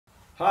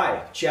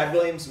Hi, Chad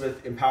Williams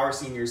with Empower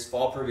Seniors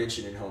Fall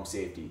Prevention and Home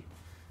Safety.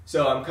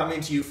 So I'm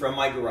coming to you from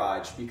my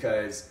garage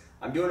because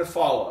I'm doing a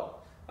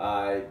follow-up.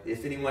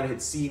 If anyone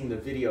had seen the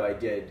video I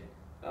did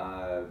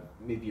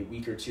maybe a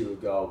week or two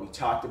ago, we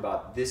talked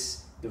about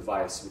this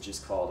device, which is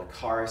called a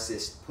Car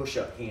Assist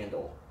Push-Up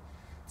Handle.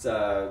 It's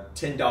a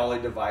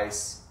 $10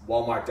 device,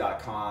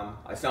 Walmart.com.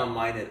 I found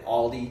mine at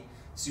Aldi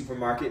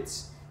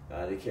supermarkets.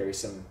 They carry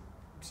some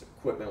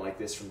equipment like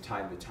this from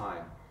time to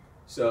time.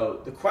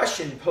 So the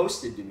question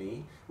posted to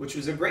me, which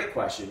was a great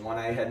question, one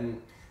I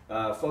hadn't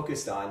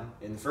focused on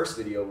in the first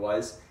video,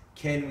 was,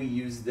 can we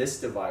use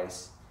this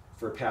device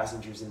for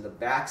passengers in the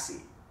back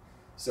seat?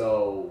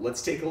 So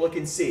let's take a look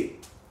and see.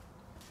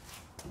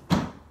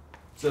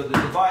 So the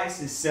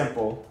device is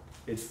simple.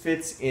 It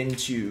fits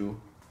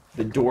into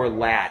the door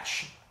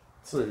latch.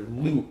 It's a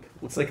loop.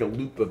 Looks like a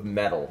loop of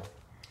metal.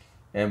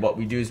 And what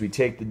we do is we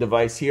take the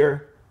device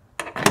here,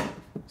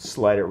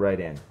 slide it right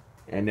in.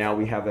 And now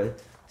we have a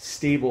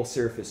stable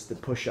surface to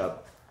push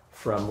up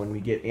from when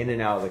we get in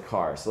and out of the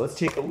car. So let's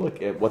take a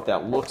look at what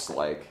that looks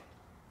like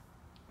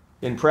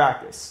in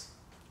practice.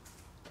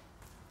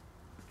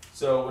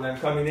 So when I'm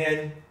coming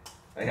in,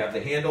 I have the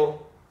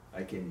handle,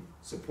 I can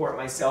support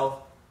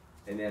myself,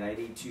 and then I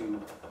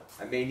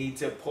may need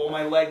to pull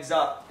my legs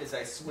up as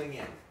I swing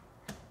in,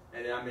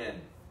 and then I'm in.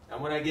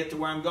 And when I get to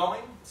where I'm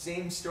going,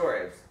 same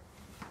story.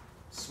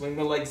 Swing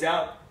my legs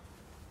out.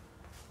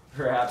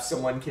 Perhaps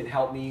someone can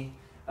help me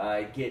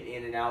get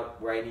in and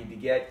out where I need to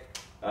get.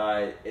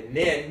 And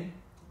then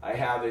I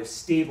have a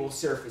stable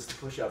surface to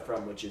push up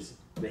from, which is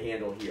the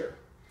handle here.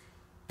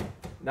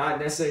 Not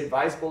necessarily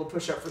advisable to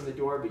push up from the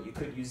door, but you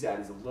could use that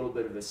as a little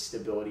bit of a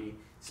stability,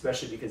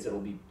 especially because it'll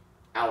be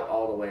out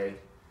all the way.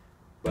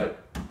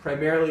 But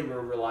primarily we're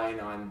relying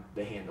on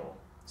the handle.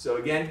 So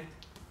again,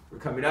 we're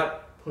coming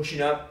up,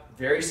 pushing up,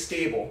 very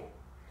stable,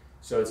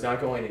 so it's not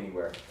going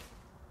anywhere.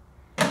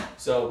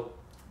 So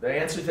the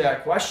answer to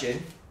that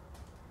question,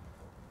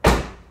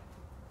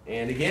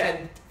 and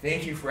again,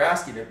 thank you for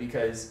asking it,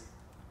 because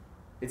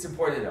it's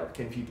important to know,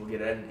 can people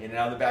get in and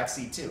out of the back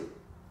seat too?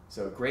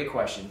 So great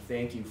question,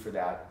 thank you for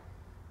that.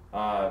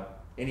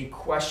 Any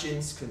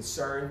questions,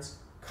 concerns,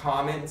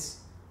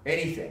 comments,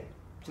 anything,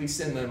 please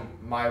send them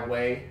my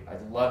way.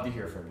 I'd love to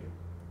hear from you.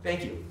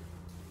 Thank you.